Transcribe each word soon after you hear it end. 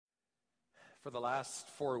For the last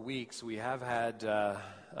 4 weeks, we have had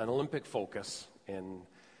an Olympic focus in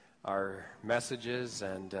our messages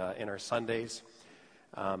and in our Sundays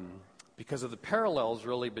because of the parallels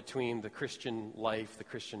really between the Christian life, the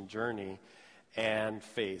Christian journey, and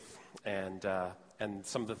faith, and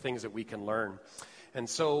some of the things that we can learn. And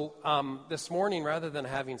so this morning, rather than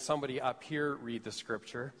having somebody up here read the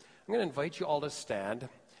scripture, I'm going to invite you all to stand.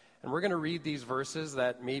 And we're going to read these verses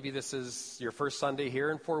that maybe this is your first Sunday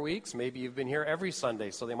here in 4 weeks. Maybe you've been here every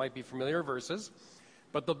Sunday, so they might be familiar verses.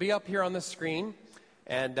 But they'll be up here on the screen,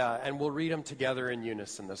 and we'll read them together in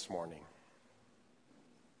unison this morning.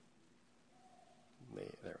 There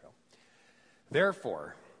we go.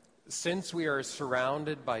 Therefore, since we are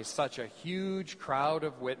surrounded by such a huge crowd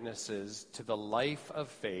of witnesses to the life of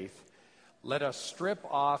faith, let us strip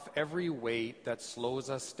off every weight that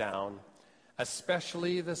slows us down,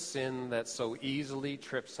 especially the sin that so easily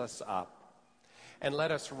trips us up. And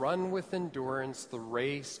let us run with endurance the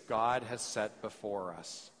race God has set before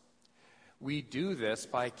us. We do this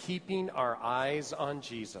by keeping our eyes on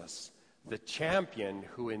Jesus, the champion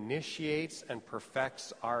who initiates and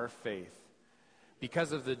perfects our faith.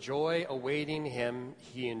 Because of the joy awaiting him,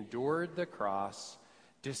 he endured the cross,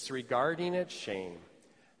 disregarding its shame.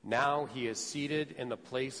 Now he is seated in the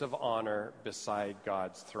place of honor beside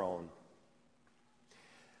God's throne.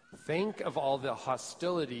 Think of all the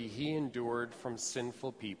hostility he endured from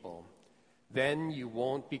sinful people. Then you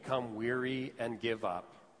won't become weary and give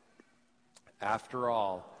up. After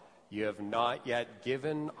all, you have not yet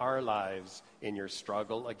given our lives in your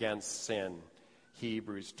struggle against sin.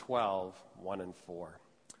 Hebrews 12, 1 and 4.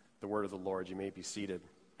 The word of the Lord. You may be seated.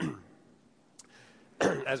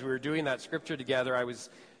 As we were doing that scripture together, I was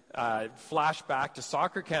flashed back to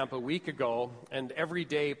soccer camp a week ago, and every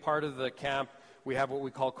day part of the camp we have what we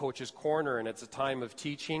call Coach's Corner, and it's a time of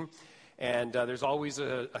teaching. And there's always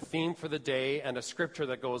a theme for the day and a scripture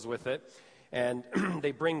that goes with it. And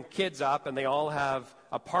they bring kids up, and they all have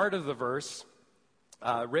a part of the verse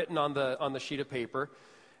written on the sheet of paper.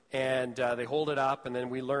 And they hold it up, and then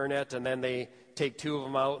we learn it, and then they take two of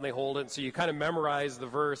them out, and they hold it. So you kind of memorize the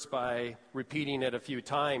verse by repeating it a few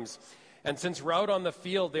times. And since we're out on the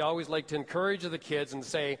field, they always like to encourage the kids and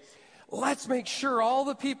say, let's make sure all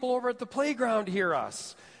the people over at the playground hear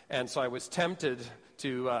us. And so I was tempted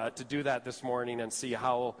to do that this morning and see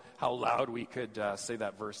how loud we could say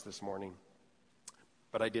that verse this morning.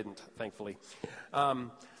 But I didn't, thankfully.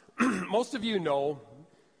 Most of you know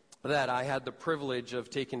that I had the privilege of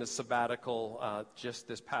taking a sabbatical just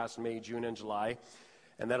this past May, June, and July.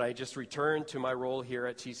 And that I just returned to my role here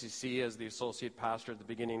at TCC as the associate pastor at the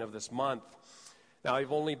beginning of this month. Now,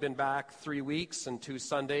 I've only been back 3 weeks and 2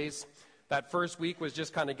 Sundays. That first week was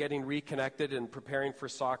just kind of getting reconnected and preparing for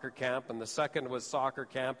soccer camp, and the second was soccer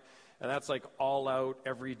camp, and that's like all out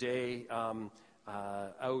every day,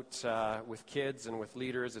 out with kids and with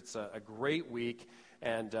leaders. It's a great week,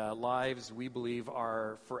 and lives, we believe,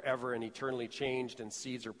 are forever and eternally changed, and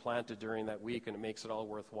seeds are planted during that week, and it makes it all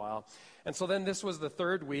worthwhile. And so then this was the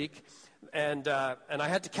third week, and I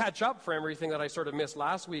had to catch up for everything that I sort of missed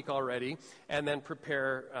last week already, and then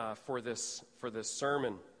prepare for this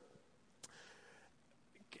sermon.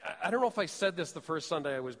 I don't know if I said this the first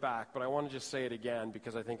Sunday I was back, but I want to just say it again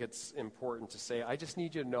because I think it's important to say. I just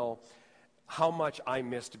need you to know how much I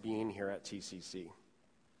missed being here at TCC.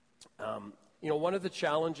 One of the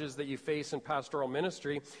challenges that you face in pastoral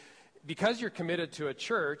ministry, because you're committed to a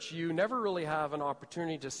church, you never really have an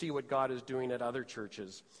opportunity to see what God is doing at other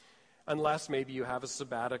churches, unless maybe you have a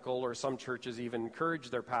sabbatical, or some churches even encourage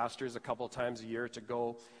their pastors a couple times a year to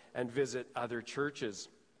go and visit other churches.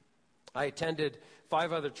 I attended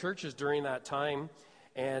 5 other churches during that time,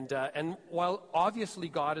 and while obviously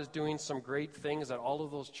God is doing some great things at all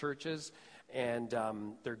of those churches, and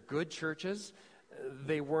they're good churches,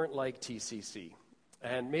 they weren't like TCC.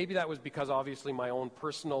 And maybe that was because obviously my own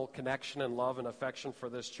personal connection and love and affection for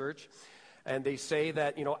this church. And they say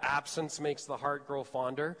that, absence makes the heart grow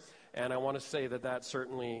fonder. And I want to say that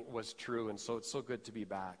certainly was true. And so it's so good to be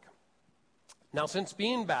back. Now, since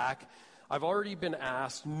being back, I've already been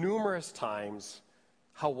asked numerous times,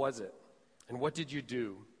 how was it? And what did you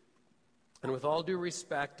do? And with all due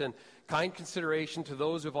respect and kind consideration to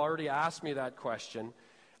those who've already asked me that question,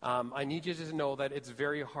 I need you to know that it's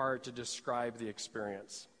very hard to describe the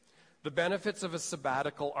experience. The benefits of a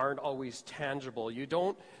sabbatical aren't always tangible. You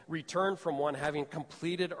don't return from one having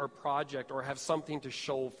completed a project or have something to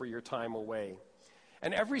show for your time away.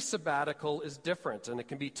 And every sabbatical is different, and it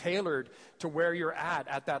can be tailored to where you're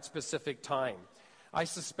at that specific time. I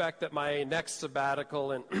suspect that my next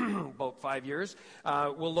sabbatical in about 5 years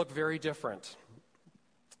will look very different.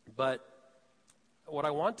 But what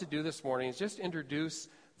I want to do this morning is just introduce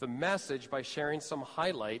the message by sharing some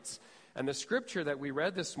highlights. And the scripture that we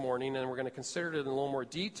read this morning, and we're going to consider it in a little more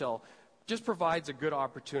detail, just provides a good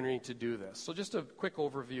opportunity to do this. So just a quick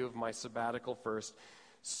overview of my sabbatical first,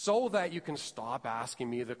 so that you can stop asking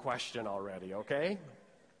me the question already, okay?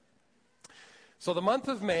 So the month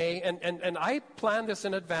of May, and I planned this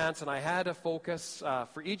in advance, and I had a focus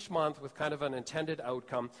for each month with kind of an intended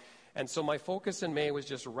outcome. And so my focus in May was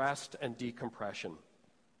just rest and decompression.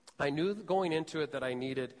 I knew going into it that I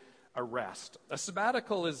needed a rest. A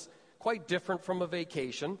sabbatical is quite different from a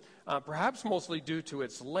vacation, perhaps mostly due to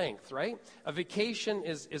its length, right? A vacation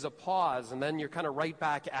is a pause, and then you're kind of right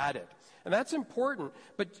back at it. And that's important,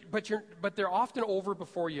 but they're often over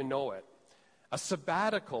before you know it. A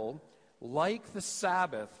sabbatical, like the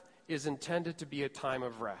Sabbath, is intended to be a time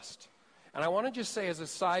of rest. And I want to just say as a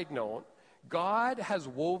side note, God has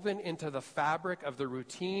woven into the fabric of the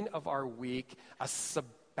routine of our week a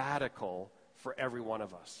sabbatical for every one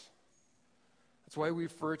of us. That's why we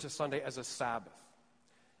refer to Sunday as a Sabbath.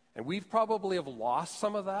 And we've probably have lost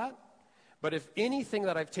some of that. But if anything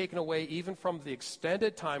that I've taken away, even from the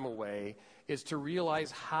extended time away, is to realize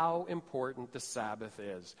how important the Sabbath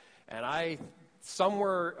is. And I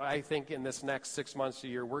think in this next 6 months to a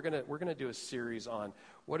year, we're gonna do a series on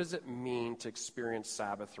what does it mean to experience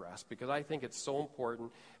Sabbath rest, because I think it's so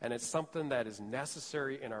important, and it's something that is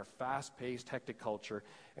necessary in our fast-paced, hectic culture,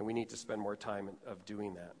 and we need to spend more time of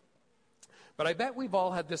doing that. But I bet we've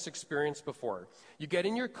all had this experience before. You get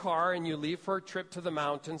in your car and you leave for a trip to the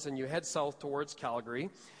mountains, and you head south towards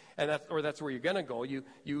Calgary, and that's where you're going to go. You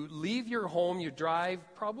leave your home, you drive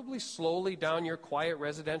probably slowly down your quiet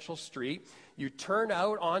residential street. You turn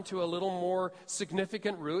out onto a little more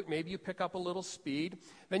significant route. Maybe you pick up a little speed.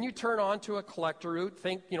 Then you turn onto a collector route.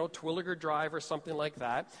 Think, Twilliger Drive or something like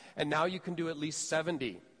that. And now you can do at least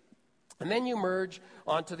 70. And then you merge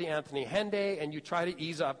onto the Anthony Henday, and you try to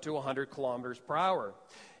ease up to 100 kilometers per hour.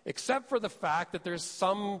 Except for the fact that there's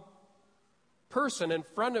some person in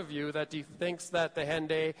front of you that thinks that the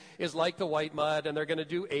Henday is like the White Mud, and they're going to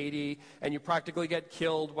do 80, and you practically get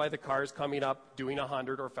killed by the cars coming up doing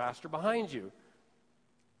 100 or faster behind you.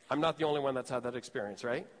 I'm not the only one that's had that experience,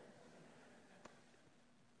 right?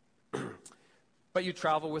 But you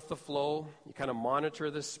travel with the flow. You kind of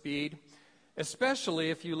monitor the speed.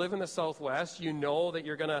 Especially if you live in the Southwest, you know that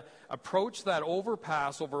you're going to approach that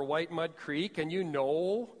overpass over White Mud Creek, and you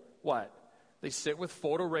know what? They sit with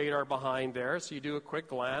photo radar behind there, so you do a quick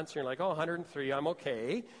glance, and you're like, 103, I'm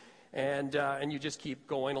okay. And you just keep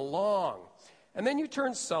going along. And then you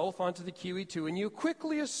turn south onto the QE2, and you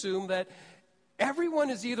quickly assume that everyone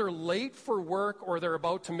is either late for work or they're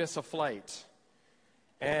about to miss a flight.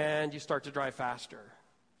 And you start to drive faster.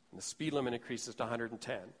 And the speed limit increases to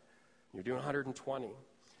 110. You're doing 120.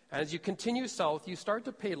 As you continue south, you start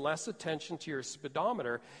to pay less attention to your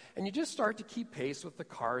speedometer, and you just start to keep pace with the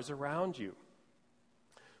cars around you.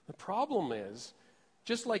 The problem is,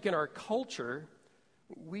 just like in our culture,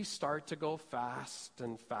 we start to go fast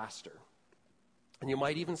and faster. And you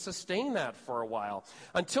might even sustain that for a while,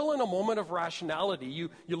 until in a moment of rationality, you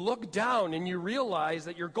look down and you realize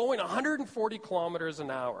that you're going 140 kilometers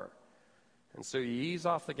an hour. And so you ease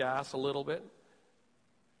off the gas a little bit.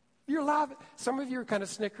 You're laughing. Some of you are kind of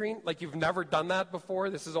snickering, like you've never done that before.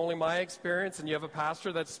 This is only my experience, and you have a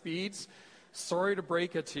pastor that speeds. Sorry to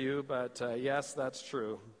break it to you, but yes, that's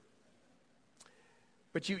true.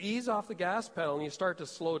 But you ease off the gas pedal, and you start to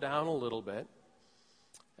slow down a little bit.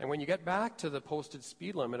 And when you get back to the posted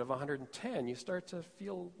speed limit of 110, you start to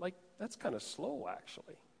feel like that's kind of slow,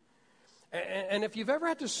 actually. And if you've ever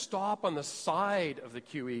had to stop on the side of the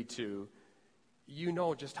QE2, you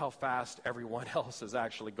know just how fast everyone else is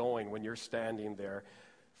actually going when you're standing there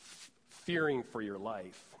fearing for your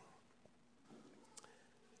life.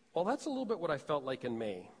 Well, that's a little bit what I felt like in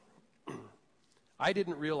May. I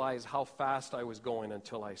didn't realize how fast I was going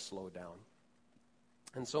until I slowed down.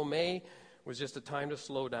 And so May was just a time to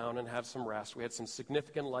slow down and have some rest. We had some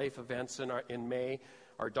significant life events in May.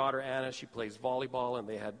 Our daughter Anna, she plays volleyball, and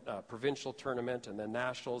they had a provincial tournament and then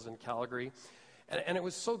nationals in Calgary. And it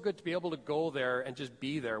was so good to be able to go there and just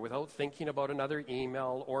be there without thinking about another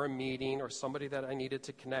email or a meeting or somebody that I needed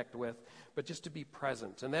to connect with, but just to be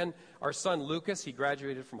present. And then our son Lucas, he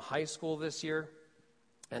graduated from high school this year,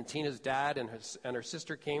 and Tina's dad and her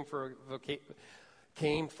sister came for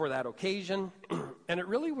that occasion. And it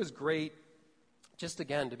really was great just,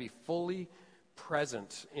 again, to be fully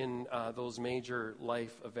present in those major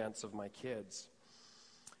life events of my kids.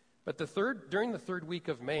 But during the third week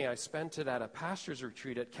of May, I spent it at a pastor's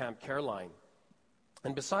retreat at Camp Caroline.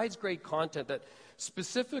 And besides great content that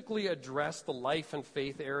specifically addressed the life and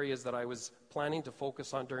faith areas that I was planning to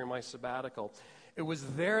focus on during my sabbatical. It was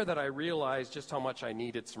there that I realized just how much I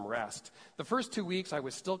needed some rest. The first 2 weeks, I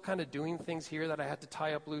was still kind of doing things here that I had to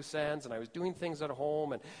tie up loose ends, and I was doing things at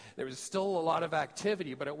home, and there was still a lot of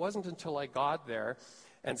activity, but it wasn't until I got there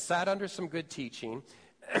and sat under some good teaching.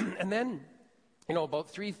 And then,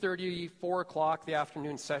 about 3:30, 4 o'clock, the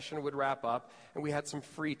afternoon session would wrap up, and we had some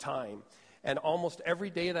free time. And almost every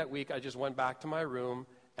day that week, I just went back to my room,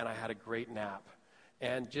 and I had a great nap.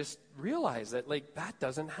 And just realized that, that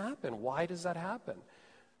doesn't happen. Why does that happen?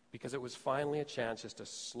 Because it was finally a chance just to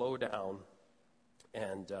slow down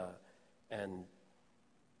and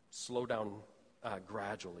slow down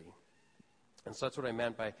gradually. And so that's what I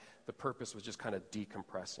meant by the purpose was just kind of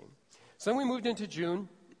decompressing. So then we moved into June.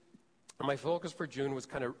 And my focus for June was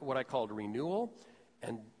kind of what I called renewal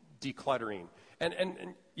and decluttering.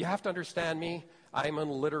 And you have to understand me. I'm an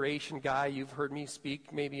alliteration guy. You've heard me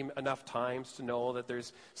speak maybe enough times to know that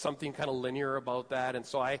there's something kind of linear about that. And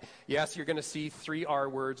so yes, you're going to see 3 R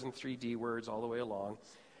words and 3 D words all the way along.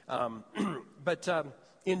 But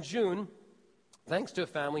in June, thanks to a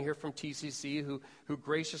family here from TCC who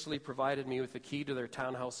graciously provided me with the key to their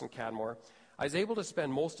townhouse in Canmore, I was able to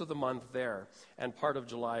spend most of the month there and part of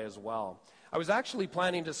July as well. I was actually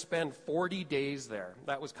planning to spend 40 days there.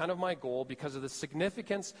 That was kind of my goal because of the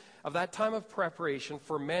significance of that time of preparation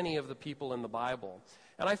for many of the people in the Bible.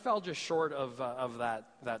 And I fell just short of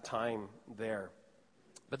that time there.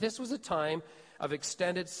 But this was a time of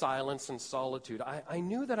extended silence and solitude. I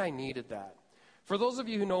knew that I needed that. For those of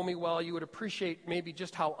you who know me well, you would appreciate maybe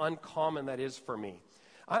just how uncommon that is for me.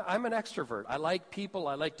 I'm an extrovert. I like people.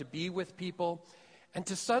 I like to be with people. And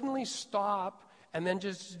to suddenly stop and then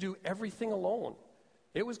just do everything alone,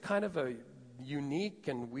 it was kind of a unique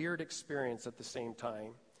and weird experience at the same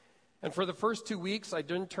time. And for the first 2 weeks, I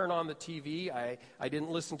didn't turn on the TV. I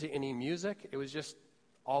didn't listen to any music. It was just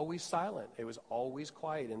always silent. It was always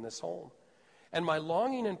quiet in this home. And my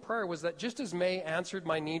longing and prayer was that just as May answered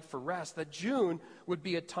my need for rest, that June would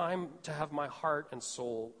be a time to have my heart and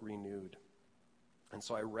soul renewed. And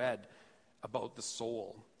so I read about the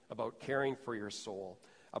soul, about caring for your soul,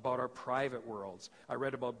 about our private worlds. I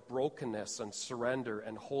read about brokenness and surrender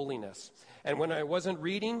and holiness. And when I wasn't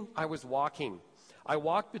reading, I was walking. I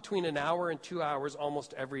walked between an hour and 2 hours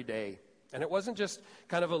almost every day. And it wasn't just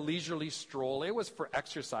kind of a leisurely stroll. It was for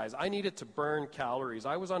exercise. I needed to burn calories.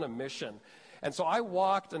 I was on a mission. And so I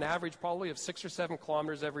walked an average probably of 6 or 7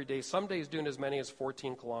 kilometers every day, some days doing as many as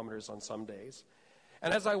 14 kilometers on some days.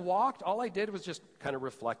 And as I walked, all I did was just kind of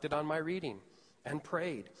reflected on my reading and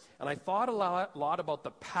prayed. And I thought a lot about the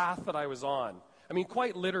path that I was on. I mean,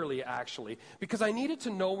 quite literally, actually, because I needed to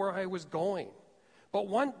know where I was going. But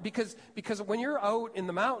because when you're out in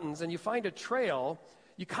the mountains and you find a trail,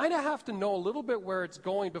 you kind of have to know a little bit where it's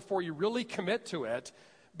going before you really commit to it,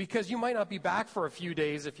 because you might not be back for a few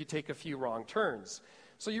days if you take a few wrong turns.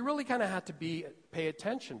 So you really kind of have to pay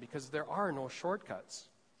attention because there are no shortcuts.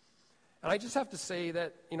 And I just have to say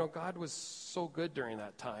that, God was so good during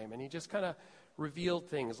that time, and he just kind of revealed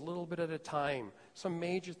things a little bit at a time, some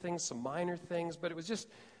major things, some minor things, but it was just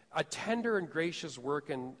a tender and gracious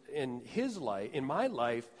work in his life, in my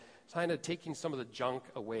life, kind of taking some of the junk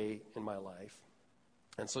away in my life.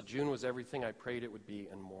 And so June was everything I prayed it would be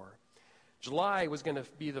and more. July was going to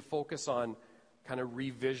be the focus on kind of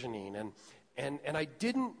revisioning, and I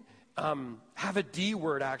didn't have a D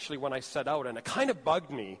word actually when I set out, and it kind of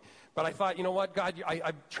bugged me. But I thought, you know what, God,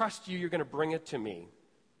 I trust you. You're going to bring it to me.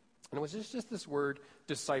 And it was just this word,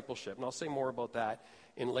 discipleship. And I'll say more about that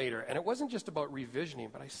in later. And it wasn't just about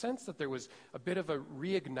revisioning, but I sensed that there was a bit of a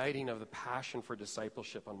reigniting of the passion for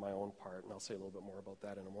discipleship on my own part. And I'll say a little bit more about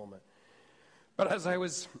that in a moment. But as I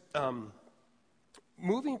was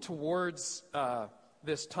moving towards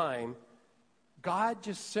this time, God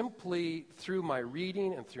just simply, through my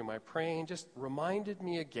reading and through my praying, just reminded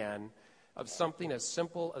me again of something as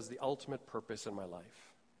simple as the ultimate purpose in my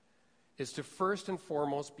life, is to first and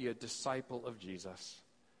foremost be a disciple of Jesus,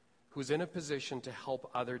 who's in a position to help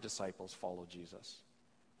other disciples follow Jesus.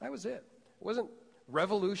 That was it. It wasn't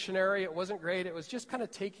revolutionary. It wasn't great. It was just kind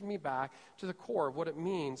of taking me back to the core of what it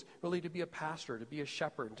means really to be a pastor, to be a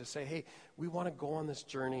shepherd, and to say, hey, we want to go on this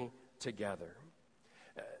journey together.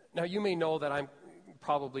 Now, you may know that I'm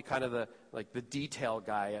probably kind of the detail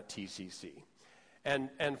guy at TCC.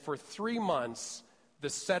 And for 3 months, the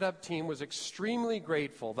setup team was extremely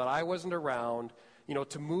grateful that I wasn't around,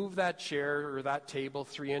 to move that chair or that table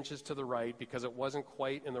 3 inches to the right because it wasn't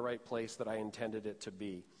quite in the right place that I intended it to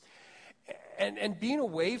be. And being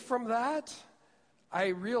away from that, I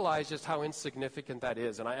realize just how insignificant that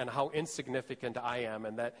is, and how insignificant I am,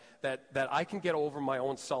 and that I can get over my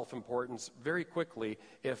own self-importance very quickly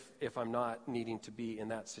if I'm not needing to be in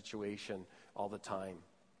that situation all the time.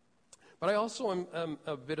 But I also am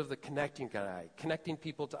a bit of the connecting guy, connecting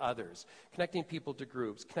people to others, connecting people to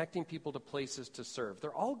groups, connecting people to places to serve.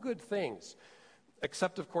 They're all good things,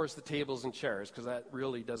 except, of course, the tables and chairs, because that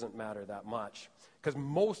really doesn't matter that much. Because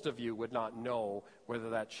most of you would not know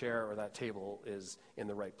whether that chair or that table is in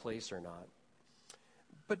the right place or not.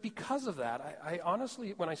 But because of that, I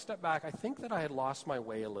honestly, when I step back, I think that I had lost my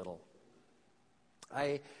way a little.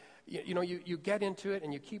 You get into it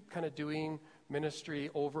and you keep kind of doing ministry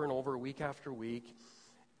over and over, week after week,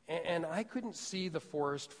 and I couldn't see the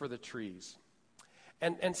forest for the trees.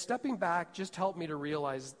 And stepping back just helped me to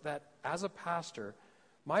realize that as a pastor,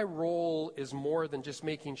 my role is more than just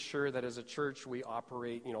making sure that as a church we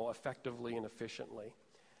operate, effectively and efficiently.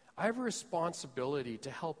 I have a responsibility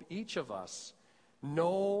to help each of us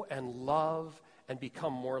know and love and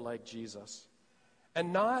become more like Jesus.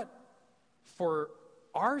 And not for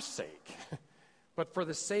our sake, but for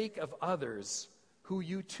the sake of others who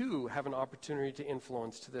you too have an opportunity to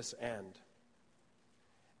influence to this end.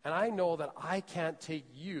 And I know that I can't take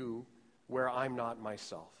you where I'm not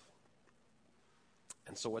myself.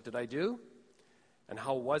 And so what did I do? And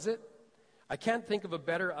how was it? I can't think of a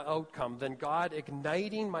better outcome than God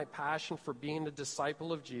igniting my passion for being a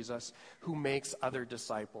disciple of Jesus who makes other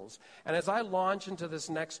disciples. And as I launch into this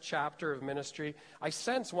next chapter of ministry, I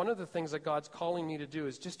sense one of the things that God's calling me to do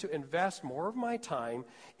is just to invest more of my time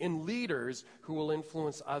in leaders who will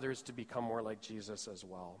influence others to become more like Jesus as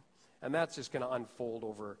well. And that's just going to unfold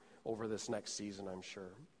over this next season, I'm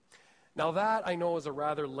sure. Now that, I know, is a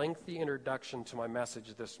rather lengthy introduction to my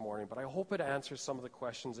message this morning, but I hope it answers some of the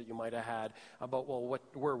questions that you might have had about, well,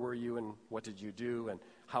 where were you and what did you do and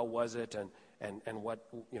how was it and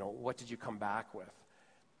what did you come back with?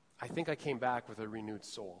 I think I came back with a renewed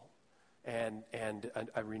soul and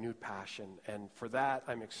a renewed passion. And for that,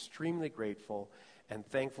 I'm extremely grateful and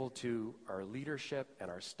thankful to our leadership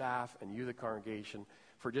and our staff and you, the congregation,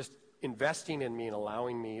 for just investing in me and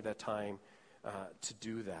allowing me the time to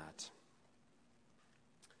do that.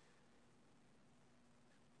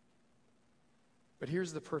 But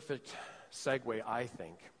here's the perfect segue, I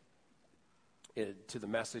think, to the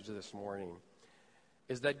message of this morning,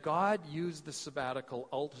 is that God used the sabbatical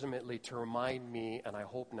ultimately to remind me, and I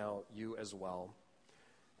hope now you as well,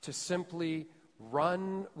 to simply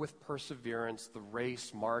run with perseverance the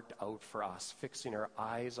race marked out for us, fixing our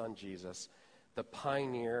eyes on Jesus, the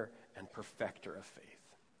pioneer and perfecter of faith.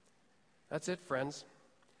 That's it, friends.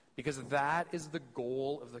 Because that is the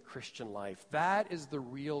goal of the Christian life. That is the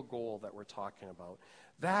real goal that we're talking about.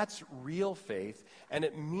 That's real faith, and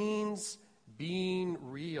it means being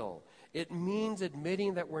real. It means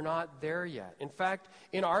admitting that we're not there yet. In fact,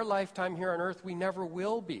 in our lifetime here on earth, we never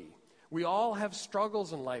will be. We all have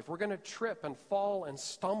struggles in life. We're going to trip and fall and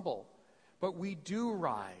stumble, but we do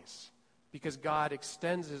rise because God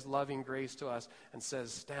extends his loving grace to us and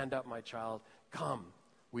says, "Stand up, my child. Come.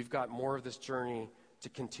 We've got more of this journey to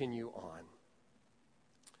continue on."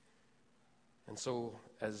 And so,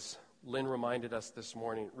 as Lynn reminded us this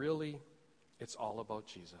morning, really, it's all about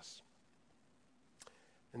Jesus.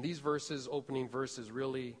 And these verses, opening verses,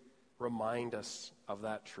 really remind us of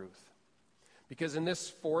that truth. Because in this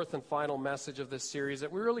fourth and final message of this series,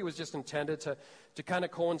 that really was just intended to kind of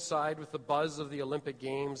coincide with the buzz of the Olympic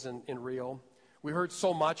Games in Rio. We heard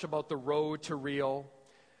so much about the road to Rio,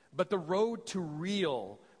 but the road to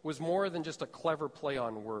Rio was more than just a clever play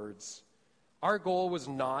on words. Our goal was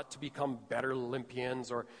not to become better Olympians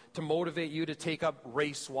or to motivate you to take up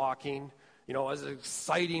race walking, as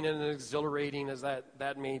exciting and exhilarating as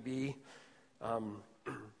that may be.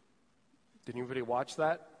 Did anybody watch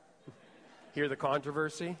that? Hear the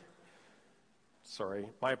controversy? Sorry.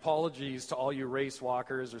 My apologies to all you race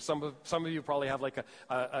walkers, or some of you probably have like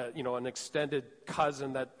an extended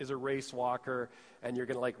cousin that is a race walker, and you're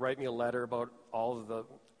going to write me a letter about all of the.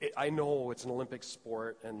 I know it's an Olympic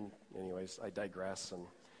sport, and anyways, I digress, and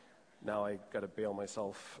now I got to bail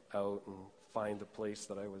myself out and find the place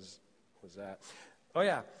that I was at. Oh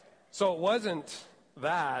yeah, so it wasn't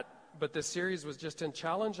that, but this series was just to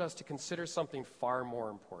challenge us to consider something far more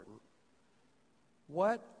important.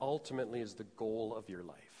 What ultimately is the goal of your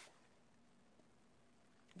life?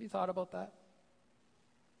 Have you thought about that?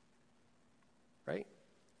 Right?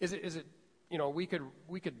 Is it we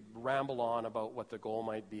could ramble on about what the goal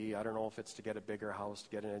might be. I don't know if it's to get a bigger house, to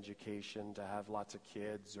get an education, to have lots of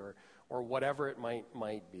kids, or whatever it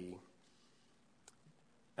might be.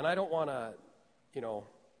 And I don't want to,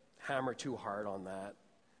 hammer too hard on that.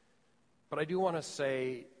 But I do want to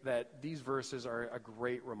say that these verses are a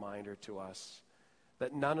great reminder to us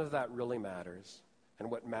that none of that really matters. And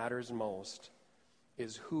what matters most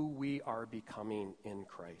is who we are becoming in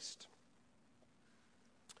Christ.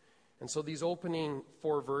 And so these opening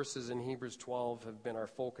 4 verses in Hebrews 12 have been our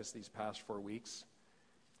focus these past 4 weeks.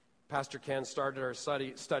 Pastor Ken started our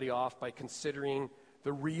study off by considering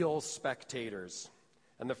the real spectators.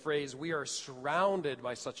 And the phrase, we are surrounded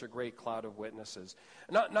by such a great cloud of witnesses.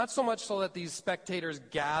 Not so much so that these spectators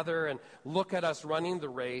gather and look at us running the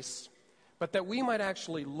race, but that we might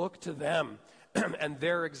actually look to them and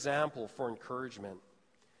their example for encouragement.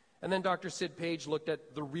 And then Dr. Sid Page looked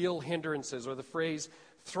at the real hindrances, or the phrase,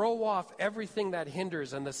 throw off everything that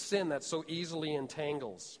hinders and the sin that so easily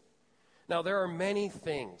entangles. Now, there are many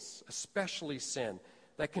things, especially sin,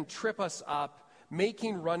 that can trip us up,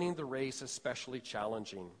 making running the race especially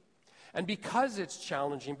challenging. And because it's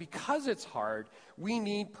challenging, because it's hard, we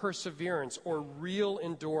need perseverance or real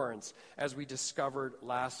endurance, as we discovered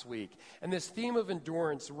last week. And this theme of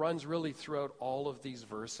endurance runs really throughout all of these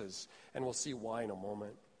verses, and we'll see why in a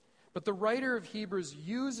moment. But the writer of Hebrews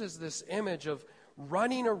uses this image of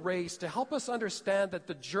running a race to help us understand that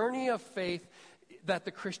the journey of faith that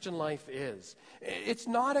the Christian life is. It's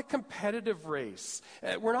not a competitive race.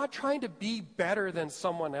 We're not trying to be better than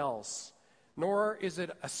someone else, nor is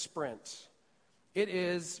it a sprint. It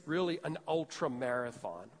is really an ultra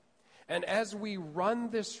marathon. And as we run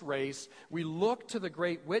this race, we look to the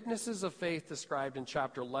great witnesses of faith described in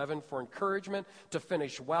chapter 11 for encouragement to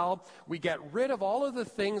finish well. We get rid of all of the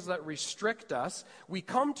things that restrict us. We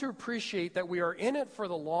come to appreciate that we are in it for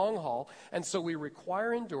the long haul, and so we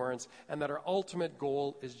require endurance, and that our ultimate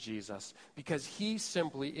goal is Jesus, because he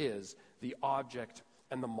simply is the object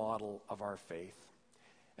and the model of our faith.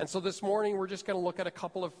 And so this morning, we're just going to look at a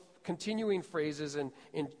couple of continuing phrases in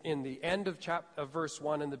the end of verse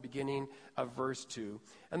 1 and the beginning of verse 2.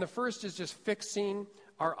 And the first is just fixing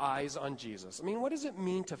our eyes on Jesus. I mean, what does it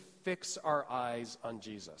mean to fix our eyes on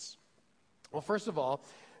Jesus? Well, first of all,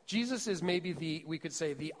 Jesus is maybe we could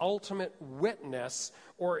say, the ultimate witness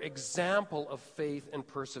or example of faith and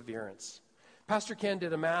perseverance. Pastor Ken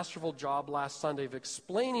did a masterful job last Sunday of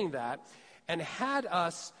explaining that and had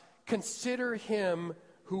us consider him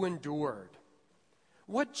who endured.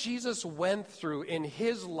 What Jesus went through in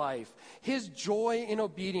his life, his joy in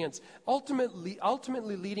obedience, ultimately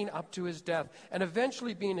leading up to his death, and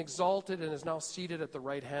eventually being exalted and is now seated at the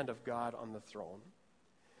right hand of God on the throne.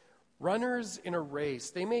 Runners in a race,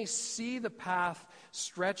 they may see the path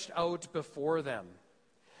stretched out before them,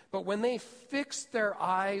 but when they fix their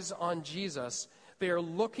eyes on Jesus, they are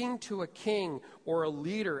looking to a king or a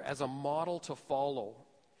leader as a model to follow.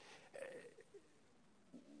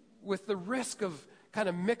 With the risk of kind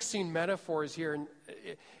of mixing metaphors here, and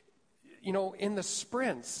in the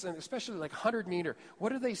sprints, and especially like 100-meter,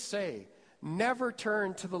 what do they say? Never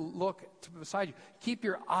turn to the look to beside you. Keep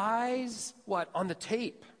your eyes, on the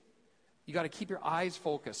tape. You got to keep your eyes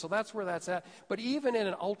focused. So that's where that's at. But even in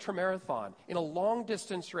an ultramarathon, in a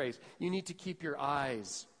long-distance race, you need to keep your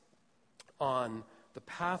eyes on the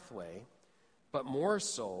pathway, but more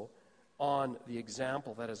so on the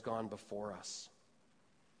example that has gone before us.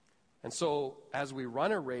 And so as we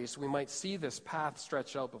run a race, we might see this path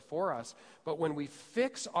stretched out before us, but when we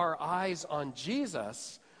fix our eyes on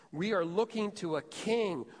Jesus, we are looking to a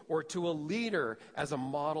king or to a leader as a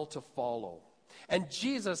model to follow. And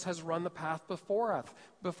Jesus has run the path before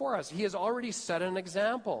us. He has already set an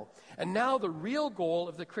example. And now the real goal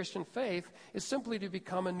of the Christian faith is simply to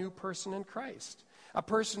become a new person in Christ, a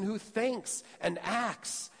person who thinks and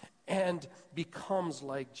acts and becomes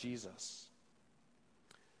like Jesus.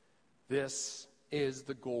 This is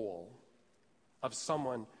the goal of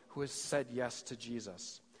someone who has said yes to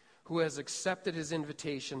Jesus, who has accepted his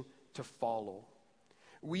invitation to follow.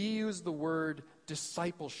 We use the word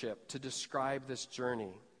discipleship to describe this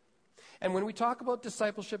journey. And when we talk about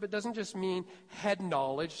discipleship, it doesn't just mean head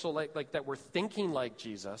knowledge, so like that we're thinking like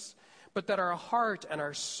Jesus, but that our heart and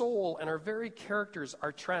our soul and our very characters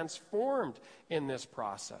are transformed in this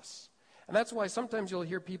process. And that's why sometimes you'll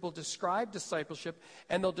hear people describe discipleship,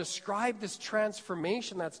 and they'll describe this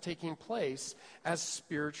transformation that's taking place as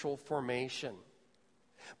spiritual formation.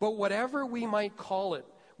 But whatever we might call it,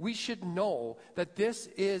 we should know that this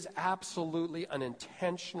is absolutely an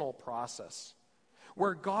intentional process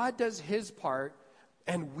where God does his part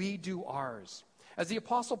and we do ours. As the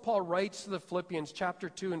Apostle Paul writes to the Philippians chapter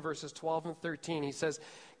 2 and verses 12 and 13, he says,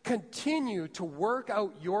 "Continue to work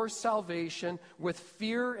out your salvation with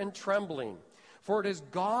fear and trembling, for it is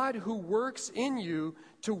God who works in you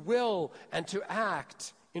to will and to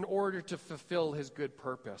act in order to fulfill his good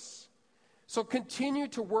purpose." So continue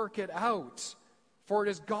to work it out, for it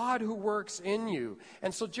is God who works in you.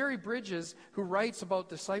 And so Jerry Bridges, who writes about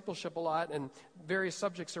discipleship a lot and various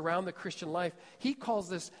subjects around the Christian life, he calls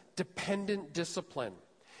this dependent discipline,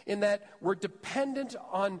 in that we're dependent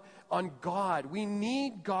on God. We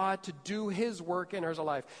need God to do his work in our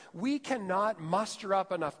life. We cannot muster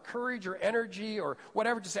up enough courage or energy or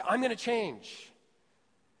whatever to say, I'm going to change.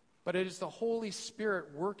 But it is the Holy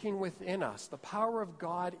Spirit working within us, the power of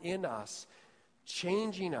God in us,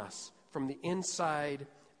 changing us from the inside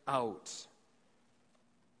out.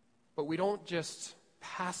 But we don't just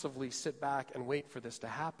passively sit back and wait for this to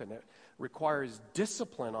happen. It requires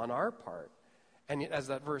discipline on our part. And as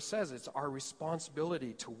that verse says, it's our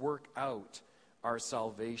responsibility to work out our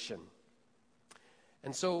salvation.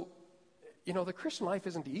 And so, the Christian life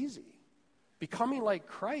isn't easy. Becoming like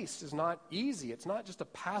Christ is not easy. It's not just a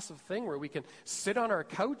passive thing where we can sit on our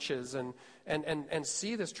couches and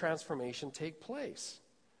see this transformation take place.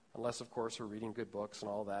 Unless, of course, we're reading good books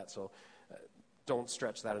and all that. So don't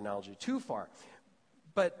stretch that analogy too far.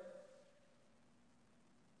 But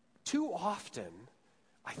too often,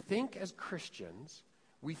 I think as Christians,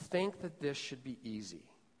 we think that this should be easy,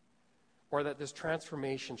 or that this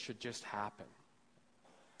transformation should just happen.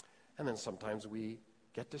 And then sometimes we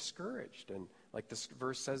get discouraged, and like this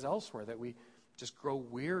verse says elsewhere, that we just grow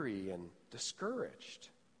weary and discouraged.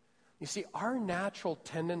 You see, our natural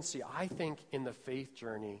tendency, I think, in the faith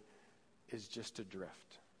journey is just to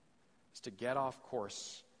drift. It's to get off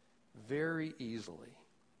course very easily.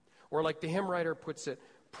 Or like the hymn writer puts it,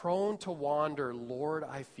 prone to wander, Lord,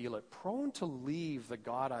 I feel it. Prone to leave the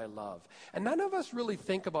God I love. And none of us really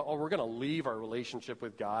think about, we're going to leave our relationship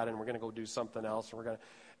with God and we're going to go do something else. And we're going to,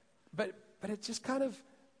 but it just kind of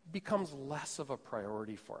becomes less of a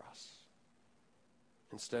priority for us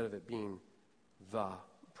instead of it being the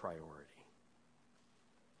priority.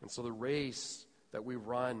 And so the race that we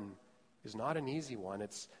run is not an easy one.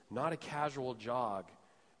 It's not a casual jog.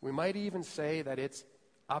 We might even say that it's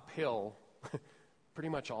uphill pretty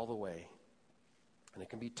much all the way. And it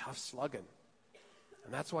can be tough slugging.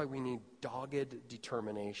 And that's why we need dogged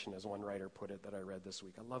determination, as one writer put it that I read this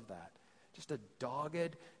week. I love that. Just a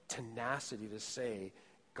dogged tenacity to say,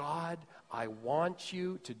 God, I want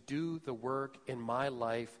you to do the work in my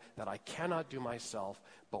life that I cannot do myself,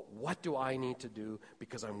 but what do I need to do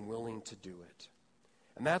because I'm willing to do it?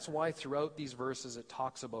 And that's why throughout these verses it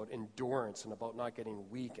talks about endurance and about not getting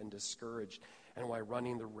weak and discouraged, and why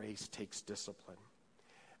running the race takes discipline.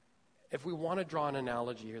 If we want to draw an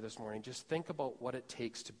analogy here this morning, just think about what it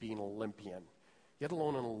takes to be an Olympian, let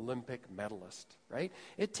alone an Olympic medalist, right?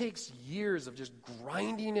 It takes years of just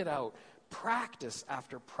grinding it out, practice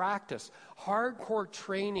after practice, hardcore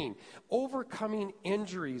training, overcoming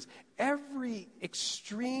injuries, every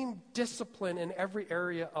extreme discipline in every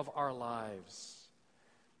area of our lives.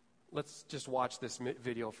 Let's just watch this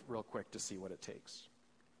video real quick to see what it takes.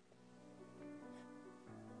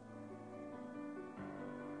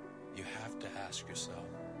 You have to ask yourself,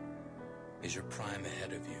 is your prime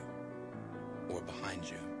ahead of you or behind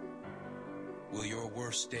you? Will your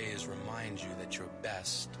worst days remind you that your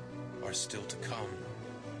best are still to come?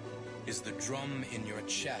 Is the drum in your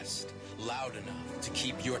chest loud enough to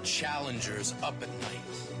keep your challengers up at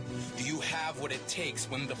night? Do you have what it takes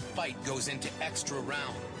when the fight goes into extra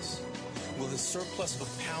rounds? Will the surplus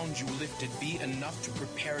of pounds you lifted be enough to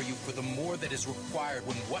prepare you for the more that is required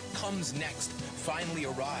when what comes next finally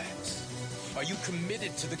arrives? Are you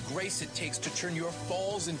committed to the grace it takes to turn your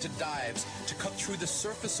falls into dives, to cut through the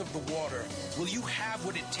surface of the water? Will you have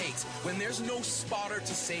what it takes when there's no spotter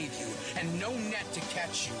to save you and no net to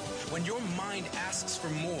catch you? When your mind asks for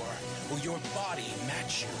more, will your body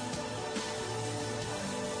match you?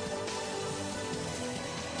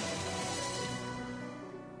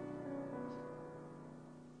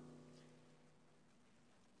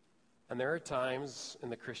 And there are times in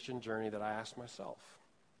the Christian journey that I ask myself,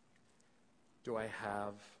 do I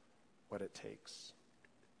have what it takes?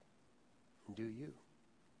 And do you?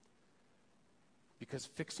 Because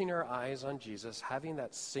fixing our eyes on Jesus, having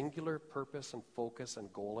that singular purpose and focus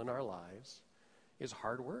and goal in our lives is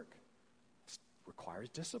hard work. It requires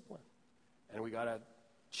discipline. And we got to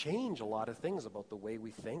change a lot of things about the way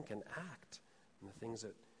we think and act and the things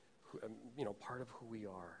that, part of who we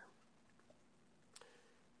are.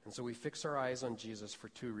 And so we fix our eyes on Jesus for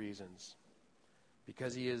two reasons.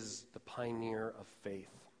 Because he is the pioneer of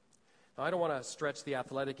faith. Now, I don't want to stretch the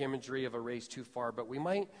athletic imagery of a race too far, but we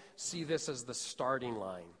might see this as the starting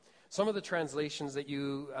line. Some of the translations that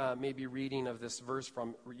you may be reading of this verse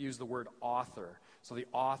from use the word author. So the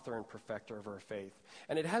author and perfecter of our faith.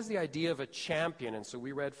 And it has the idea of a champion. And so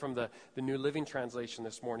we read from the New Living Translation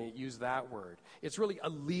this morning. It used that word. It's really a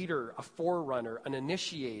leader, a forerunner, an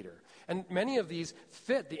initiator. And many of these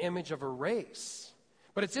fit the image of a race.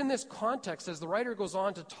 But it's in this context, as the writer goes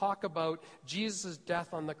on to talk about Jesus'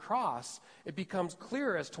 death on the cross, it becomes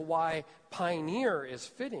clear as to why pioneer is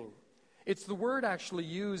fitting. It's the word actually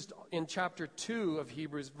used in chapter 2 of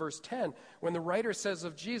Hebrews, verse 10, when the writer says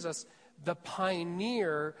of Jesus, the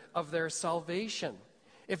pioneer of their salvation.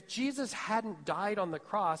 If Jesus hadn't died on the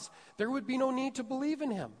cross, there would be no need to believe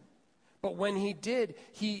in him. But when he did,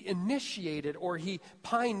 he initiated or he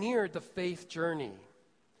pioneered the faith journey.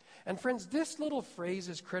 And friends, this little phrase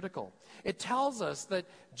is critical. It tells us that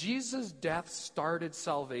Jesus' death started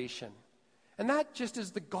salvation. And that just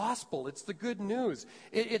is the gospel. It's the good news.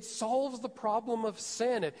 It solves the problem of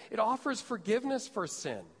sin. It offers forgiveness for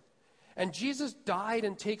sin. And Jesus died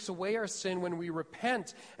and takes away our sin when we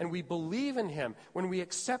repent and we believe in him, when we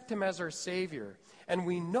accept him as our Savior. And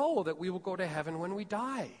we know that we will go to heaven when we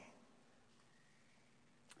die.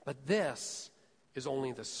 But this is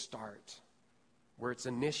only the start, where it's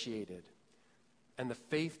initiated. And the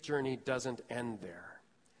faith journey doesn't end there.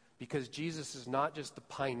 Because Jesus is not just the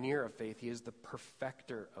pioneer of faith, he is the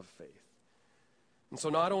perfecter of faith. And so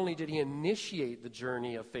not only did he initiate the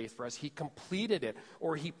journey of faith for us, he completed it,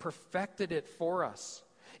 or he perfected it for us.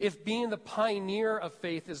 If being the pioneer of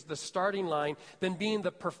faith is the starting line, then being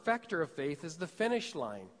the perfecter of faith is the finish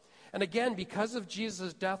line. And again, because of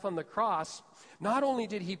Jesus' death on the cross, not only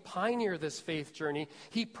did he pioneer this faith journey,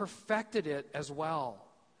 he perfected it as well.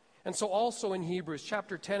 And so also in Hebrews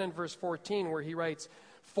chapter 10 and verse 14, where he writes,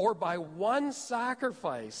 "For by one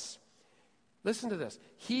sacrifice," listen to this,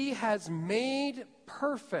 "he has made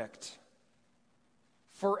perfect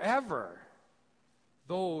forever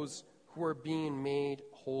those who are being made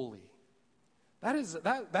holy."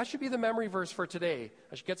 That should be the memory verse for today.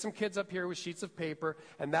 I should get some kids up here with sheets of paper,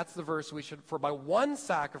 and that's the verse we should, "For by one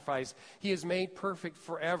sacrifice, he has made perfect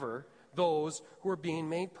forever those who are being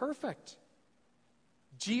made perfect."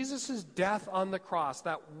 Jesus' death on the cross,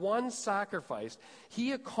 that one sacrifice,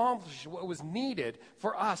 he accomplished what was needed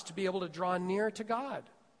for us to be able to draw near to God.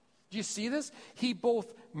 Do you see this? He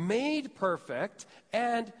both made perfect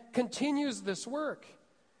and continues this work.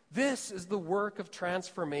 This is the work of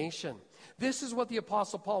transformation. This is what the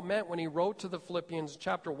Apostle Paul meant when he wrote to the Philippians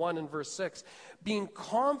chapter 1 and verse 6, "Being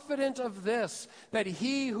confident of this, that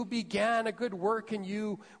he who began a good work in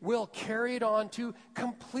you will carry it on to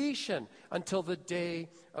completion until the day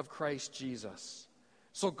of Christ Jesus."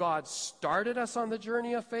 So God started us on the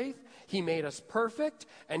journey of faith, he made us perfect,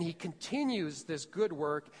 and he continues this good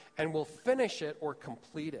work and will finish it or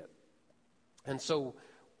complete it. And so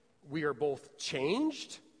we are both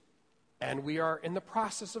changed, and we are in the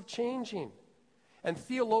process of changing. And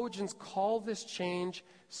theologians call this change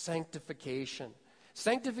sanctification.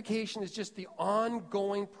 Sanctification is just the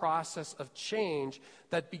ongoing process of change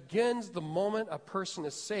that begins the moment a person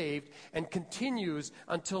is saved and continues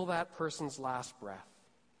until that person's last breath.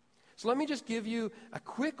 So let me just give you a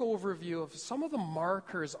quick overview of some of the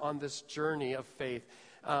markers on this journey of faith,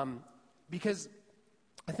 because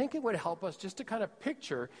I think it would help us just to kind of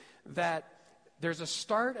picture that there's a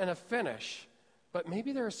start and a finish, but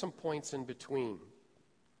maybe there are some points in between.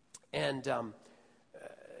 And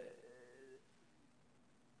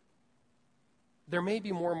there may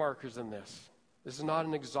be more markers than this. This is not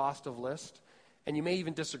an exhaustive list, and you may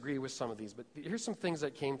even disagree with some of these, but here's some things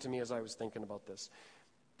that came to me as I was thinking about this.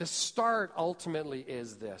 The start ultimately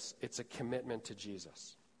is this. It's a commitment to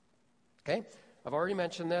Jesus. Okay? I've already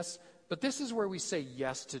mentioned this, but this is where we say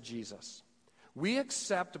yes to Jesus. We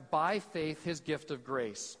accept by faith his gift of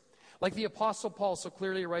grace. Like the Apostle Paul so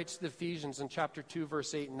clearly writes to the Ephesians in chapter 2,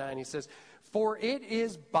 verse 8 and 9, he says, "For it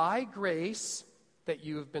is by grace that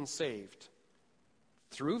you have been saved,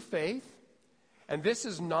 through faith, and this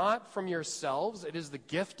is not from yourselves, it is the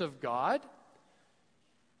gift of God,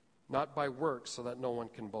 not by works, so that no one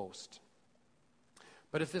can boast."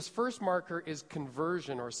 But if this first marker is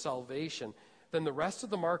conversion or salvation, then the rest of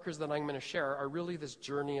the markers that I'm going to share are really this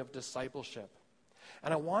journey of discipleship.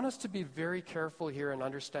 And I want us to be very careful here and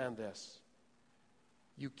understand this.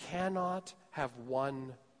 You cannot have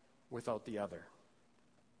one without the other.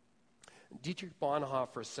 Dietrich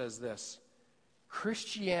Bonhoeffer says this: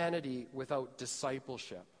 Christianity without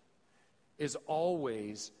discipleship is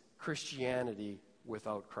always Christianity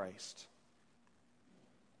without Christ.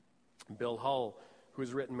 Bill Hull, who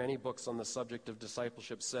has written many books on the subject of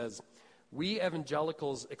discipleship, says, "We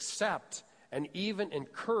evangelicals accept and even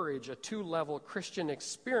encourage a two-level Christian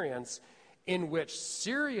experience in which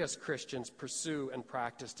serious Christians pursue and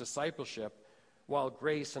practice discipleship, while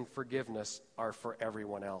grace and forgiveness are for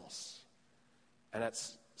everyone else. And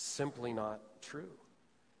that's simply not true.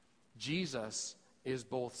 Jesus is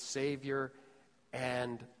both Savior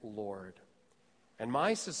and Lord. And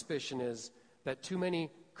my suspicion is that too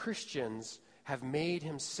many Christians have made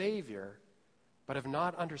him Savior, but have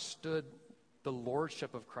not understood the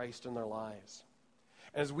lordship of Christ in their lives.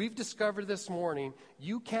 And as we've discovered this morning,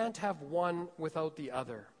 you can't have one without the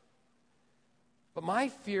other. But my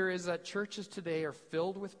fear is that churches today are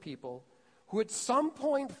filled with people who at some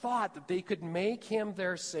point thought that they could make him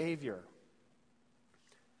their Savior.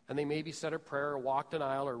 And they maybe said a prayer or walked an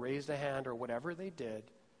aisle or raised a hand or whatever they did.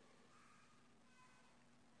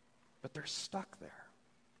 But they're stuck there.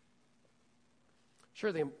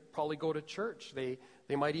 Sure, they probably go to church. They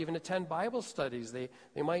might even attend Bible studies. They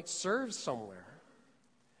might serve somewhere.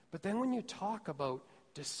 But then when you talk about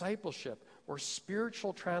discipleship or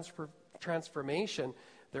spiritual transformation,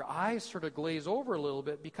 their eyes sort of glaze over a little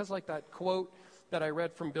bit because, like that quote that I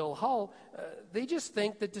read from Bill Hull, they just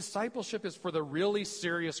think that discipleship is for the really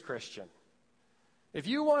serious Christian. If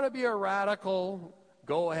you want to be a radical,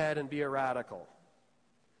 go ahead and be a radical.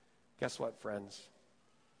 Guess what, friends?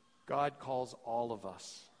 God calls all of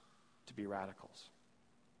us to be radicals.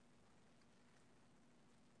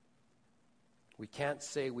 We can't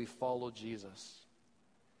say we follow Jesus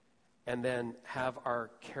and then have our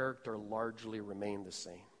character largely remain the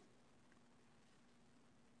same.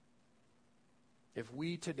 If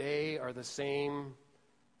we today are the same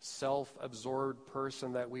self-absorbed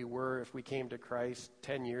person that we were if we came to Christ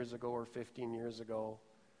 10 years ago or 15 years ago,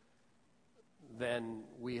 then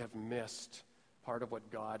we have missed part of what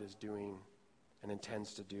God is doing and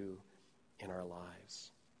intends to do in our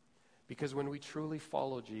lives. Because when we truly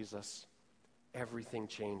follow Jesus, everything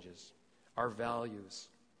changes. Our values,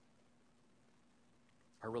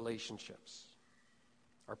 our relationships,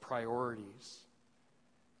 our priorities,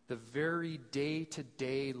 the very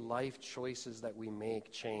day-to-day life choices that we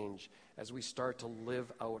make change as we start to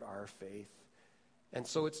live out our faith. And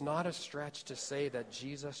so it's not a stretch to say that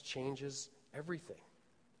Jesus changes everything,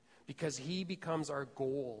 because he becomes our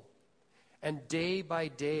goal. And day by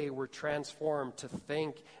day, we're transformed to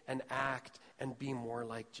think and act and be more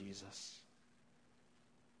like Jesus.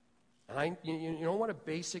 And you know what a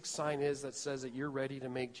basic sign is that says that you're ready to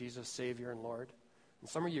make Jesus Savior and Lord? And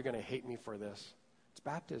some of you are going to hate me for this. It's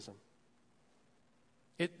baptism.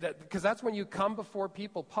 Because that's when you come before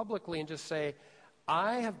people publicly and just say,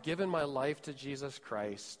 I have given my life to Jesus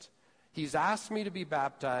Christ. He's asked me to be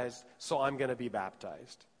baptized, so I'm going to be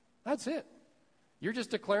baptized. That's it. You're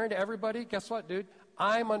just declaring to everybody, guess what, dude?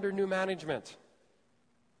 I'm under new management.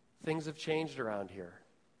 Things have changed around here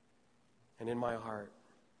and in my heart.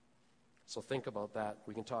 So think about that.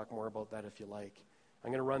 We can talk more about that if you like.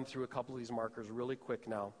 I'm going to run through a couple of these markers really quick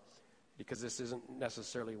now, because this isn't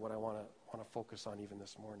necessarily what I want to focus on even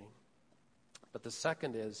this morning. But the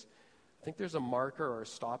second is, I think there's a marker or a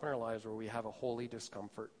stop in our lives where we have a holy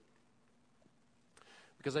discomfort.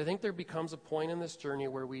 Because I think there becomes a point in this journey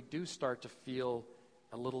where we do start to feel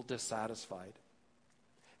a little dissatisfied.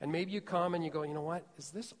 And maybe you come and you go, you know what?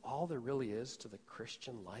 Is this all there really is to the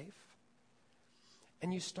Christian life?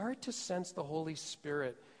 And you start to sense the Holy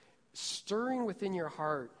Spirit stirring within your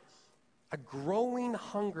heart a growing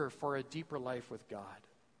hunger for a deeper life with God.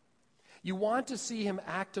 You want to see him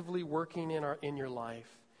actively working in your life.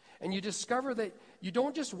 And you discover that you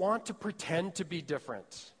don't just want to pretend to be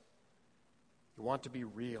different. You want to be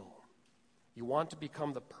real. You want to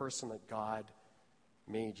become the person that God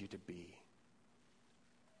made you to be.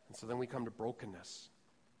 And so then we come to brokenness,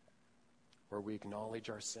 where we acknowledge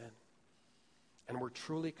our sin. And we're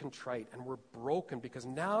truly contrite, and we're broken because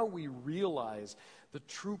now we realize the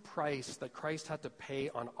true price that Christ had to pay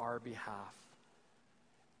on our behalf,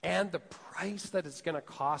 and the price that it's going to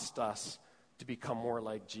cost us to become more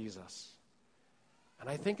like Jesus. And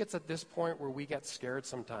I think it's at this point where we get scared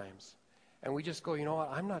sometimes, and we just go, you know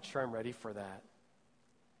what, I'm not sure I'm ready for that.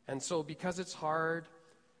 And so because it's hard,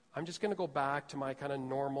 I'm just going to go back to my kind of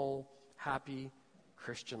normal, happy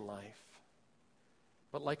Christian life.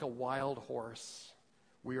 But like a wild horse,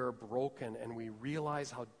 we are broken, and we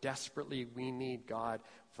realize how desperately we need God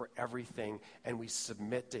for everything, and we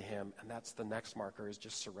submit to him. And that's the next marker, is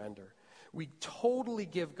just surrender. We totally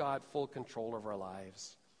give God full control of our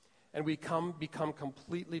lives, and we become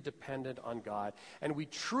completely dependent on God. And we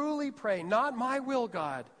truly pray, not my will,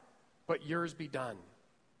 God, but yours be done.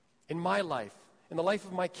 In my life, in the life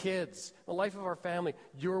of my kids, in the life of our family,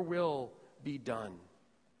 your will be done.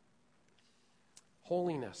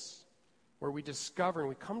 Holiness, where we discover and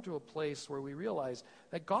we come to a place where we realize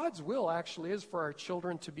that God's will actually is for our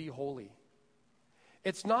children to be holy.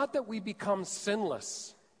 It's not that we become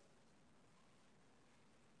sinless,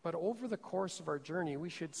 but over the course of our journey, we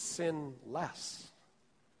should sin less.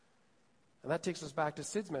 And that takes us back to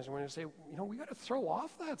Sid's message when we say, we got to throw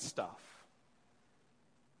off that stuff.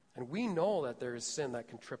 And we know that there is sin that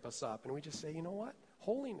can trip us up. And we just say, you know what?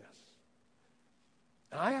 Holiness.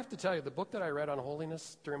 And I have to tell you, the book that I read on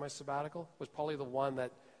holiness during my sabbatical was probably the one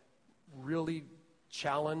that really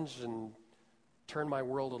challenged and turned my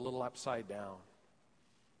world a little upside down.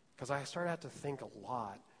 Because I started to think a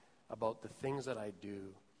lot about the things that I do.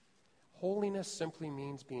 Holiness simply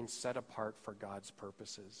means being set apart for God's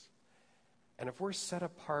purposes. And if we're set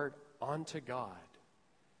apart unto God,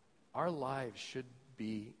 our lives should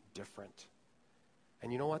be different.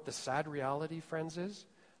 And you know what the sad reality, friends, is?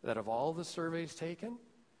 That of all the surveys taken,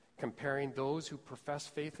 comparing those who profess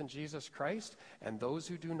faith in Jesus Christ and those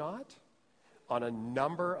who do not, on a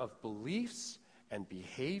number of beliefs and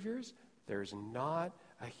behaviors, there's not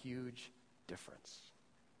a huge difference.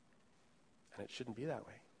 And it shouldn't be that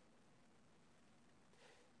way.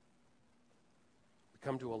 We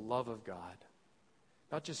come to a love of God.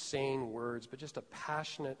 Not just saying words, but just a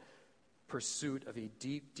passionate pursuit of a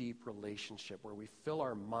deep, deep relationship where we fill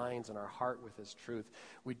our minds and our heart with His truth.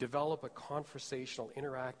 We develop a conversational,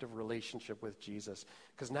 interactive relationship with Jesus.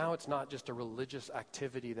 Because now it's not just a religious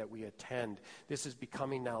activity that we attend. This is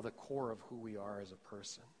becoming now the core of who we are as a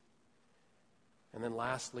person. And then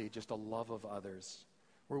lastly, just a love of others,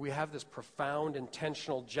 where we have this profound,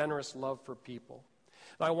 intentional, generous love for people.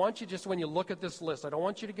 Now, I want you just, when you look at this list, I don't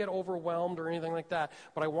want you to get overwhelmed or anything like that,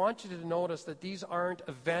 but I want you to notice that these aren't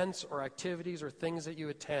events or activities or things that you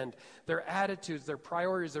attend. They're attitudes, they're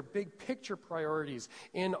priorities, they're big picture priorities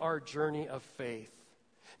in our journey of faith.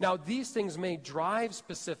 Now, these things may drive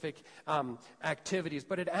specific activities,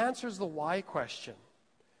 but it answers the why question.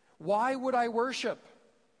 Why would I worship?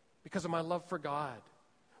 Because of my love for God.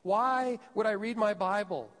 Why would I read my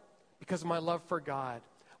Bible? Because of my love for God.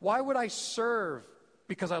 Why would I serve?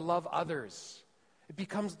 Because I love others. It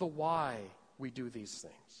becomes the why we do these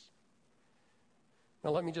things.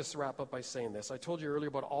 Now let me just wrap up by saying this. I told you earlier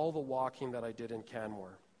about all the walking that I did in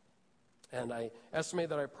Canmore. And I estimate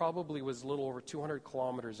that I probably was a little over 200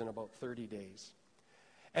 kilometers in about 30 days.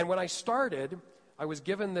 And when I started, I was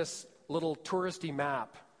given this little touristy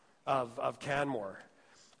map of Canmore.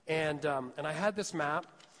 And I had this map,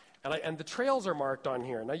 and the trails are marked on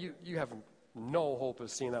here. Now you have no hope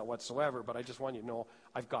of seeing that whatsoever, but I just want you to know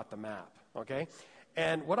I've got the map, okay?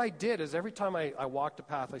 And what I did is every time I walked a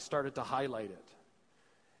path, I started to highlight it.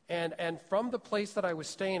 And from the place that I was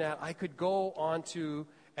staying at, I could go on to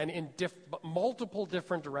and in multiple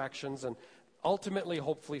different directions and ultimately,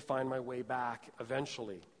 hopefully, find my way back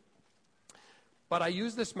eventually. But I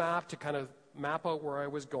used this map to kind of map out where I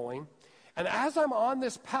was going. And as I'm on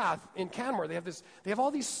this path in Canmore, they have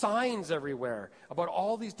all these signs everywhere about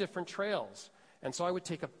all these different trails. And so I would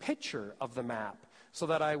take a picture of the map so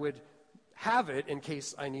that I would have it in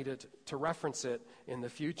case I needed to reference it in the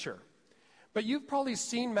future. But you've probably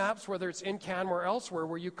seen maps, whether it's in Canmore or elsewhere,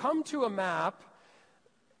 where you come to a map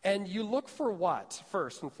and you look for what,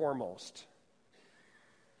 first and foremost?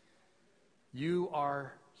 You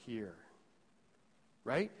are here,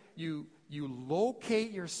 right? You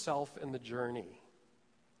locate yourself in the journey.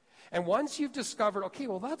 And once you've discovered, okay,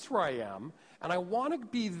 well, that's where I am, and I want to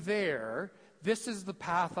be there, this is the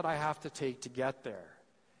path that I have to take to get there.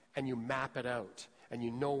 And you map it out, and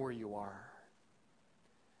you know where you are.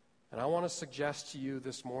 And I want to suggest to you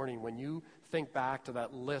this morning, when you think back to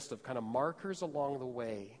that list of kind of markers along the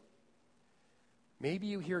way, maybe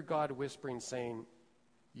you hear God whispering, saying,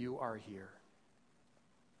 you are here.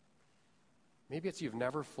 Maybe it's you've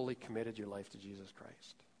never fully committed your life to Jesus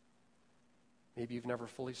Christ. Maybe you've never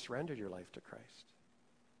fully surrendered your life to Christ.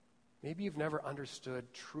 Maybe you've never understood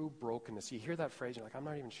true brokenness. You hear that phrase, you're like, I'm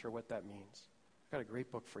not even sure what that means. I've got a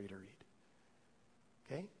great book for you to read.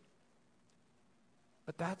 Okay?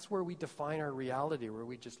 But that's where we define our reality, where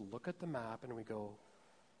we just look at the map and we go,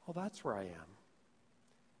 oh, that's where I am.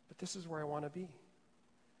 But this is where I want to be.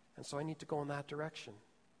 And so I need to go in that direction.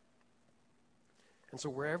 And so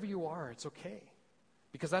wherever you are, it's okay.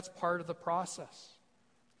 Because that's part of the process.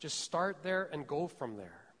 Just start there and go from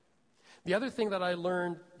there. The other thing that I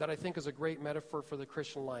learned that I think is a great metaphor for the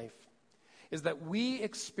Christian life is that we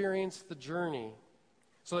experience the journey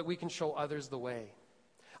so that we can show others the way.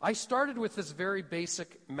 I started with this very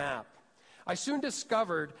basic map. I soon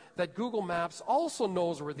discovered that Google Maps also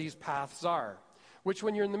knows where these paths are, which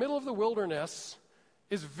when you're in the middle of the wilderness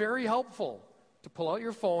is very helpful to pull out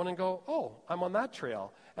your phone and go, oh, I'm on that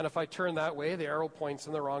trail. And if I turn that way, the arrow points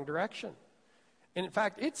in the wrong direction. And in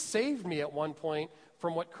fact, it saved me at one point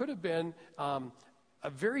from what could have been a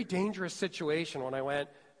very dangerous situation when I went,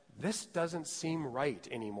 this doesn't seem right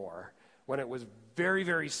anymore, when it was very,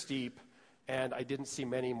 very steep and I didn't see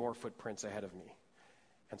many more footprints ahead of me.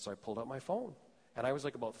 And so I pulled out my phone, and I was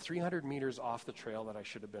like about 300 meters off the trail that I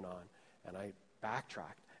should have been on, and I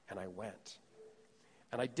backtracked and I went.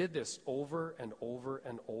 And I did this over and over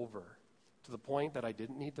and over to the point that I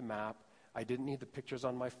didn't need the map, I didn't need the pictures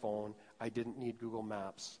on my phone, I didn't need Google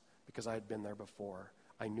Maps because I had been there before.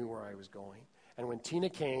 I knew where I was going. And when Tina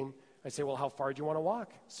came, I say, well, how far do you want to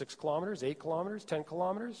walk? 6 kilometers, 8 kilometers, 10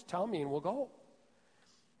 kilometers? Tell me and we'll go.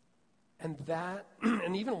 And that,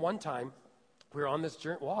 and even one time, we were on this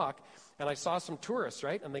walk, and I saw some tourists,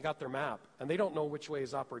 right? And they got their map, and they don't know which way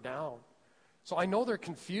is up or down. So I know they're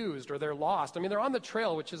confused or they're lost. I mean, they're on the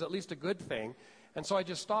trail, which is at least a good thing. And so I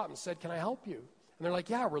just stopped and said, can I help you? And they're like,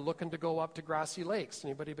 yeah, we're looking to go up to Grassy Lakes.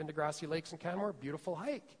 Anybody been to Grassy Lakes in Canmore? Beautiful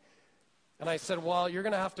hike. And I said, well, you're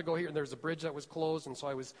going to have to go here. And there's a bridge that was closed. And so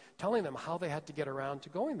I was telling them how they had to get around to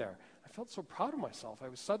going there. I felt so proud of myself. I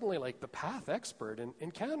was suddenly like the path expert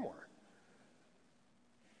in Canmore.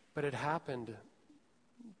 But it happened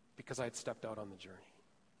because I had stepped out on the journey.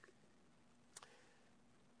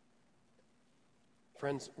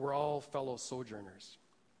 Friends, we're all fellow sojourners.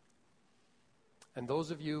 And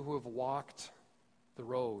those of you who have walked the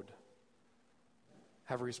road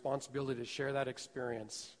have a responsibility to share that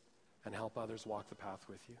experience and help others walk the path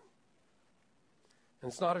with you.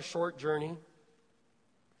 And it's not a short journey.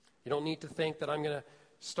 You don't need to think that I'm going to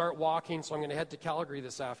start walking, so I'm going to head to Calgary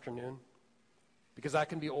this afternoon, because that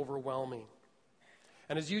can be overwhelming.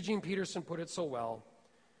 And as Eugene Peterson put it so well,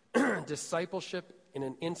 discipleship in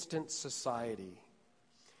an instant society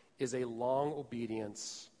is a long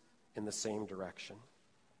obedience in the same direction.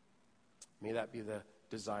 May that be the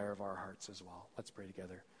desire of our hearts as well. Let's pray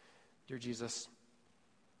together. Dear Jesus,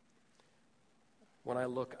 when I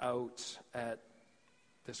look out at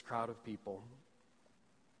this crowd of people,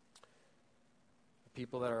 the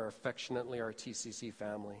people that are affectionately our TCC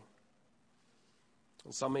family,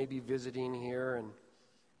 and some may be visiting here, and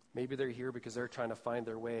maybe they're here because they're trying to find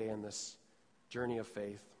their way in this journey of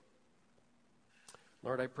faith.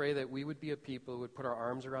 Lord, I pray that we would be a people who would put our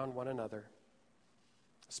arms around one another,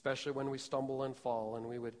 especially when we stumble and fall, and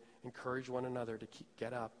we would encourage one another to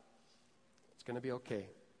get up. It's going to be okay.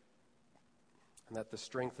 And that the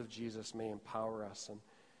strength of Jesus may empower us and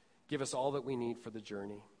give us all that we need for the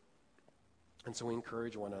journey. And so we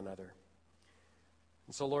encourage one another.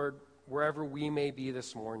 And so, Lord, wherever we may be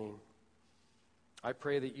this morning, I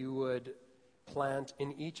pray that you would plant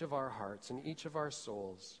in each of our hearts, in each of our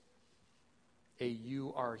souls, a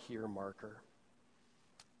 "you are here" marker,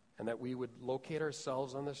 and that we would locate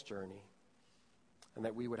ourselves on this journey, and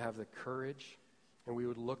that we would have the courage and we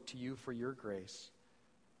would look to you for your grace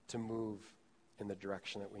to move in the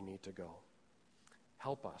direction that we need to go.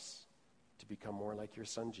 Help us to become more like your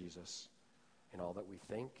Son Jesus in all that we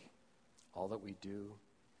think, all that we do,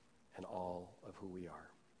 and all of who we are.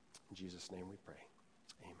 In Jesus' name we pray.